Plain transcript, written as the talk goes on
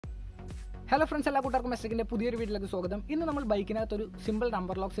Hello friends, എല്ലാവർക്കും മെസ്സേജിന്റെ പുതിയൊരു വീഡിയോയിലേക്ക് സ്വാഗതം. ഇന്ന് നമ്മൾ ബൈക്കിനകത്ത് ഒരു simple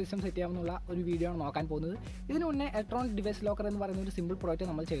number lock system set ചെയ്യാവുന്ന ഒരു വീഡിയോ ആണ് നോക്കാൻ പോകുന്നത്. ഇതിനു മുന്നേ ഇലക്ട്രോണിക് ഡിവൈസ് ലോക്കർ എന്ന് പറയുന്ന ഒരു സിമ്പിൾ പ്രോജക്റ്റ്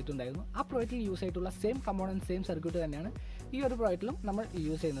നമ്മൾ ചെയ്തിട്ടുണ്ടായിരുന്നു. ആ പ്രോജക്റ്റിൽ യൂസ് ആയിട്ടുള്ള സെയിം കമ്പോണന്റ് സെയിം സർക്യൂട്ട് തന്നെയാണ് ഈ ഒരു പ്രോജക്റ്റിലും നമ്മൾ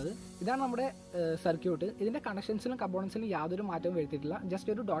യൂസ് ചെയ്യുന്നത്. ഇതാണ് നമ്മുടെ സർക്യൂട്ട്. ഇതിന്റെ കണക്ഷൻസിലും കമ്പോണൻസിലും യാതൊരു മാറ്റവും വരുത്തിയിട്ടില്ല.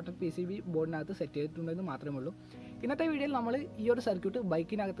 ജസ്റ്റ് ഒരു ഡോട്ടഡ് PCB ബോർഡിനകത്ത് സെറ്റ് ചെയ്തിട്ടുണ്ടെന്ന് മാത്രമേ ഉള്ളൂ. ഇന്നത്തെ വീഡിയോയിൽ നമ്മൾ ഈ ഒരു സർക്യൂട്ട്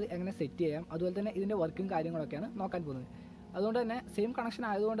ബൈക്കിനകത്ത് എങ്ങനെ സെറ്റ് ചെയ്യാം, അതുപോലെ തന്നെ ഇതിന്റെ വർക്കിംഗ് കാര്യങ്ങളൊക്കെയാണ് നോക്കാൻ പോകുന്നത്. അതുകൊണ്ട് തന്നെ സെയിം കണക്ഷൻ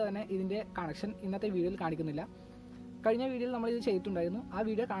ആയതുകൊണ്ട് തന്നെ ഇതിൻ്റെ കണക്ഷൻ ഇന്നത്തെ വീഡിയോയിൽ കാണിക്കുന്നില്ല. കഴിഞ്ഞ വീഡിയോയിൽ നമ്മൾ ഇത് ചെയ്തിട്ടുണ്ടായിരുന്നു. ആ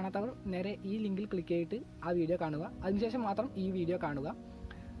വീഡിയോ കാണാത്തവർ നേരെ ഈ ലിങ്കിൽ ക്ലിക്ക് ചെയ്തിട്ട് ആ വീഡിയോ കാണുക. അതിനുശേഷം മാത്രം ഈ വീഡിയോ കാണുക.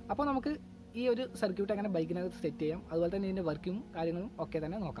 അപ്പോൾ നമുക്ക് ഈ ഒരു സർക്യൂട്ട് എങ്ങനെ ബൈക്കിനകത്ത് സെറ്റ് ചെയ്യാം, അതുപോലെ തന്നെ ഇതിൻ്റെ വർക്കിങ്ങും കാര്യങ്ങളും ഒക്കെ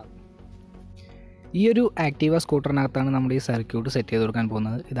തന്നെ നോക്കാം. ഈ ഒരു ആക്റ്റീവ സ്കൂട്ടറിനകത്താണ് നമ്മൾ ഈ സർക്യൂട്ട് സെറ്റ് ചെയ്ത് കൊടുക്കാൻ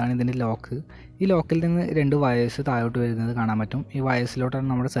പോകുന്നത്. ഇതാണ് ഇതിൻ്റെ ലോക്ക്. ഈ ലോക്കിൽ നിന്ന് 2 വയേഴ്സ് താഴോട്ട് വരുന്നത് കാണാൻ പറ്റും. ഈ വയേഴ്സിലോട്ടാണ്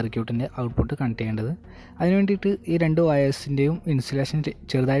നമ്മുടെ സർക്യൂട്ടിൻ്റെ ഔട്ട്പുട്ട് കണക്ട് ചെയ്യേണ്ടത്. അതിന് വേണ്ടിയിട്ട് ഈ 2 വയേഴ്സിൻ്റെയും ഇൻസുലേഷൻ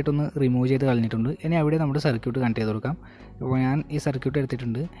ചെറുതായിട്ടൊന്ന് റിമൂവ് ചെയ്ത് കളഞ്ഞിട്ടുണ്ട്. ഇനി അവിടെ നമ്മുടെ സർക്യൂട്ട് കണക്ട് ചെയ്ത് കൊടുക്കാം. ഇപ്പോൾ ഞാൻ ഈ സർക്യൂട്ട്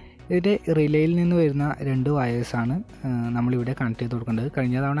എടുത്തിട്ടുണ്ട്. ഇതിൻ്റെ റിലേയിൽ നിന്ന് വരുന്ന 2 വയേഴ്സാണ് നമ്മളിവിടെ കണക്ട് ചെയ്ത് കൊടുക്കേണ്ടത്.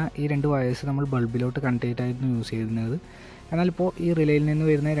 കഴിഞ്ഞ തവണ ഈ 2 വയേഴ്സ് നമ്മൾ ബൾബിലോട്ട് കണക്ട് ചെയ്തിട്ടായിരുന്നു യൂസ് ചെയ്തിരുന്നത്. എന്നാൽ ഇപ്പോൾ ഈ റിലേയിൽ നിന്ന്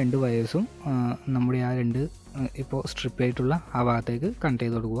വരുന്ന 2 വയേഴ്സും നമ്മുടെ ആ 2 ഇപ്പോൾ സ്ട്രിപ്പ് ആയിട്ടുള്ള ആ ഭാഗത്തേക്ക് കണക്ട്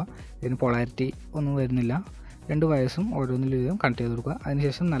ചെയ്ത് കൊടുക്കുക. ഇതിന് പൊളാരിറ്റി ഒന്നും വരുന്നില്ല. 2 വയേഴ്സും ഓരോന്നിലും വീതം കണക്ട് ചെയ്ത് കൊടുക്കുക.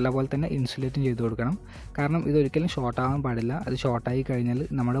 അതിനുശേഷം നല്ലപോലെ തന്നെ ഇൻസുലേറ്റും ചെയ്ത് കൊടുക്കണം. കാരണം ഇതൊരിക്കലും ഷോർട്ടാകാൻ പാടില്ല. അത് ഷോർട്ടായി കഴിഞ്ഞാൽ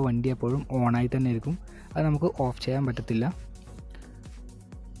നമ്മുടെ വണ്ടി എപ്പോഴും ഓണായി തന്നെ ഇരിക്കും. അത് നമുക്ക് ഓഫ് ചെയ്യാൻ പറ്റത്തില്ല.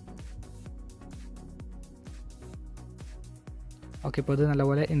 ഓക്കെ, ഇപ്പോൾ ഇത്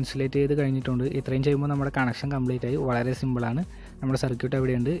നല്ലപോലെ ഇൻസുലേറ്റ് ചെയ്ത് കഴിഞ്ഞിട്ടുണ്ട്. ഇത്രയും ചെയ്യുമ്പോൾ നമ്മുടെ കണക്ഷൻ കംപ്ലീറ്റ് ആയി. വളരെ സിമ്പിളാണ്. നമ്മുടെ സർക്യൂട്ട്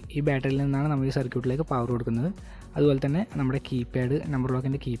എവിടെയുണ്ട്, ഈ ബാറ്ററിയിൽ നിന്നാണ് നമ്മൾ ഈ സർക്യൂട്ടിലേക്ക് പവർ കൊടുക്കുന്നത്. അതുപോലെ തന്നെ നമ്മുടെ കീപാഡ്, നമ്പർ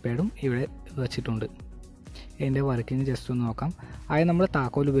ലോക്കിൻ്റെ കീപാഡും ഇവിടെ വെച്ചിട്ടുണ്ട്. ഇതിൻ്റെ വർക്കിംഗ് ജസ്റ്റ് ഒന്ന് നോക്കാം. ആദ്യം നമ്മൾ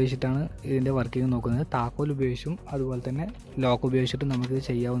താക്കോൽ ഉപയോഗിച്ചിട്ടാണ് ഇതിൻ്റെ വർക്കിംഗ് നോക്കുന്നത്. താക്കോൽ ഉപയോഗിച്ചും അതുപോലെ തന്നെ ലോക്ക് ഉപയോഗിച്ചിട്ടും നമുക്കിത്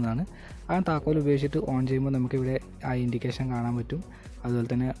ചെയ്യാവുന്നതാണ്. ആ താക്കോൽ ഉപയോഗിച്ചിട്ട് ഓൺ ചെയ്യുമ്പോൾ നമുക്കിവിടെ ആ ഇൻഡിക്കേഷൻ കാണാൻ പറ്റും. അതുപോലെ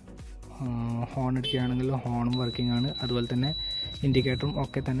തന്നെ ഹോൺ അടിക്കുകയാണെങ്കിൽ ഹോണും വർക്കിംഗ് ആണ്. അതുപോലെ തന്നെ ഇൻഡിക്കേറ്ററും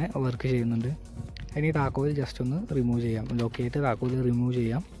ഒക്കെ തന്നെ വർക്ക് ചെയ്യുന്നുണ്ട്. ഇനി താക്കോൽ ജസ്റ്റ് ഒന്ന് റിമൂവ് ചെയ്യാം. ലോക്ക് ചെയ്തിട്ട് താക്കോൽ റിമൂവ്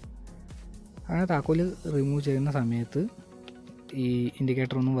ചെയ്യാം. അങ്ങനെ താക്കോൽ റിമൂവ് ചെയ്യുന്ന സമയത്ത് ഈ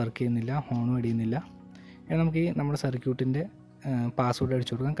ഇൻഡിക്കേറ്ററൊന്നും വർക്ക് ചെയ്യുന്നില്ല, ഹോണും അടിയുന്നില്ല. ഇനി നമുക്ക് ഈ നമ്മുടെ സർക്യൂട്ടിൻ്റെ പാസ്വേഡ്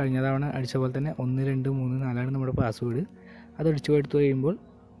അടിച്ചു കൊടുക്കാം. കഴിഞ്ഞ തവണ അടിച്ച പോലെ തന്നെ 1 2 3 4 നമ്മുടെ പാസ്വേഡ്. അത് എടുത്തു കഴിയുമ്പോൾ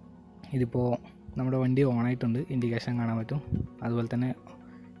ഇതിപ്പോൾ നമ്മുടെ വണ്ടി ഓണായിട്ടുണ്ട്. ഇൻഡിക്കേഷൻ കാണാൻ പറ്റും. അതുപോലെ തന്നെ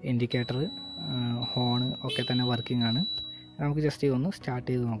ഇൻഡിക്കേറ്റർ, ഹോണ് ഒക്കെ തന്നെ വർക്കിംഗ് ആണ്. നമുക്ക് ജസ്റ്റ് ഒന്ന് സ്റ്റാർട്ട്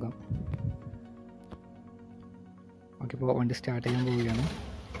ചെയ്ത് നോക്കാം. ഓക്കെ, ഇപ്പോൾ വണ്ടി സ്റ്റാർട്ട് ചെയ്യാൻ പോവുകയാണ്.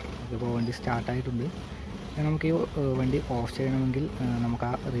 ഇപ്പോൾ വണ്ടി സ്റ്റാർട്ടായിട്ടുണ്ട്. നമുക്ക് ഈ വണ്ടി ഓഫ് ചെയ്യണമെങ്കിൽ നമുക്ക്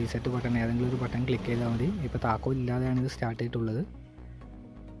ആ റീസെറ്റ് ബട്ടൺ, ഏതെങ്കിലും ഒരു ബട്ടൺ ക്ലിക്ക് ചെയ്താൽ മതി. ഇപ്പോൾ താക്കോൽ ഇല്ലാതെയാണ് ഇത് സ്റ്റാർട്ട് ചെയ്തിട്ടുള്ളത്.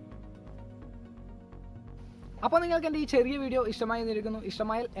 അപ്പോൾ നിങ്ങൾക്ക് എൻ്റെ ഈ ചെറിയ വീഡിയോ ഇഷ്ടമായി എന്നിരിക്കുന്നു.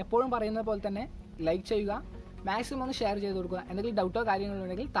 ഇഷ്ടമായാൽ എപ്പോഴും പറയുന്നത് പോലെ തന്നെ ലൈക്ക് ചെയ്യുക, മാക്സിമം ഒന്ന് ഷെയർ ചെയ്ത് കൊടുക്കുക. എന്തെങ്കിലും ഡൗട്ടോ കാര്യങ്ങളോ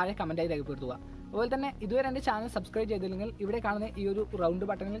ഉണ്ടെങ്കിൽ താഴെ കമൻറ്റായി രേഖപ്പെടുത്തുക. അതുപോലെ തന്നെ ഇതുവരെ എൻ്റെ ചാനൽ സബ്സ്ക്രൈബ് ചെയ്തില്ലെങ്കിൽ ഇവിടെ കാണുന്ന ഈ ഒരു റൗണ്ട്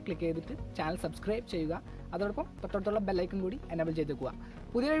ബട്ടണിൽ ക്ലിക്ക് ചെയ്തിട്ട് ചാനൽ സബ്സ്ക്രൈബ് ചെയ്യുക. അതോടൊപ്പം തൊട്ടടുത്തുള്ള ബെല്ലൈക്കൺ കൂടി എനേബിൾ ചെയ്ത് വെക്കുക.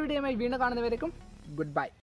 പുതിയൊരു വീഡിയോയുമായി വീണ്ടും കാണുന്നവരേക്കും ഗുഡ് ബൈ.